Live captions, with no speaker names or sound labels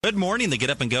Good morning, the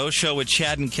Get Up and Go show with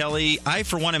Chad and Kelly. I,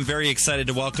 for one, am very excited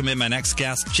to welcome in my next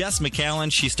guest, Jess Macallan.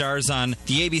 She stars on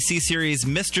the ABC series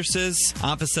Mistresses,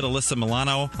 opposite Alyssa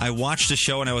Milano. I watched the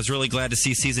show, and I was really glad to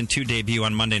see Season 2 debut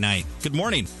on Monday night. Good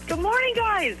morning. Good morning,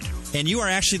 guys. And you are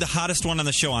actually the hottest one on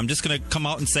the show. I'm just going to come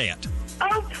out and say it.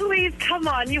 Oh, please, come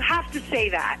on. You have to say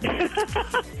that.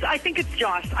 I think it's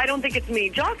Joss. I don't think it's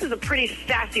me. Joss is a pretty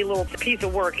sassy little piece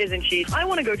of work, isn't she? I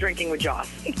want to go drinking with Joss.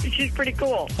 She's pretty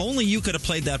cool. Only you could have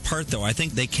played that part, though. I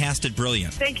think they cast it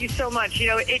brilliant. Thank you so much. You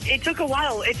know, it took a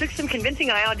while. It took some convincing.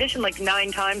 I auditioned like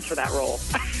 9 times for that role.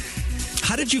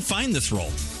 How did you find this role?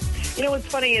 You know what's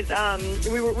funny is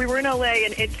we were in LA,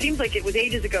 and it seems like it was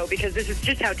ages ago because this is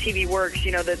just how TV works.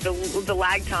 You know, the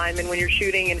lag time, and when you're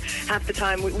shooting, and half the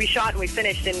time we shot and we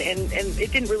finished, and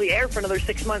it didn't really air for another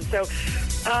 6 months. So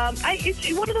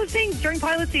it's one of those things during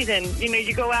pilot season. You know,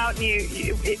 you go out and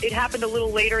it happened a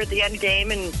little later at the end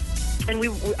game, and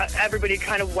everybody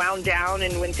kind of wound down,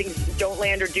 and when things don't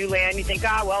land or do land, you think,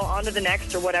 well, on to the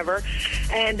next or whatever.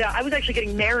 And I was actually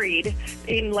getting married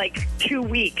in like 2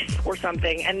 weeks or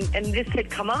something, and this had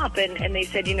come up, and they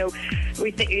said, you know, we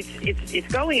think it's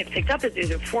picked up.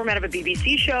 It's a format of a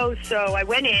BBC show. So I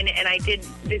went in and I did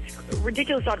this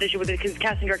ridiculous audition with his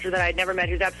casting director that I had never met,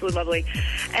 who's absolutely lovely,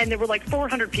 and there were like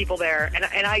 400 people there,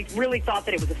 and I really thought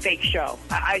that it was a fake show.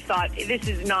 I thought, this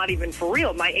is not even for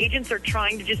real. My agents are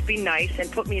trying to just be nice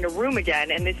and put me in a room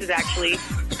again, and this is actually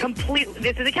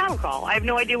this is a cattle call. I have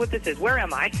no idea what this is. Where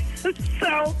am I?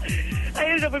 So I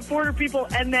ended up with 400 people,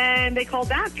 and then they called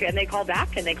back, and they called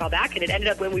back, and they called back, and it ended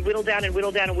up when we whittled down and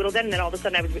whittled down and whittled down, and then all of a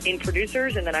sudden I was in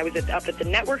producers, and then I was up at the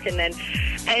network,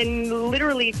 and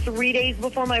literally 3 days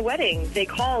before my wedding, they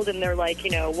called, and they're like,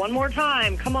 you know, one more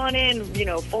time, come on in, you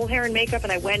know, full hair and makeup,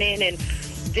 and I went in and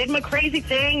did my crazy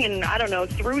thing, and I don't know,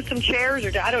 threw some chairs, or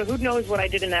I don't know, who knows what I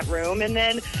did in that room. And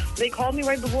then they called me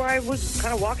right before I was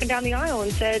kind of walking down the aisle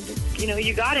and said, you know,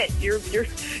 you got it.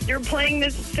 You're playing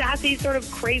this sassy, sort of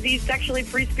crazy, sexually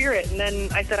free spirit. And then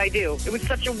I said, I do. It was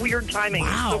such a weird timing.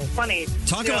 Wow. It was so funny.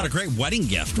 Talk about a great wedding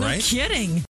gift, right? No kidding.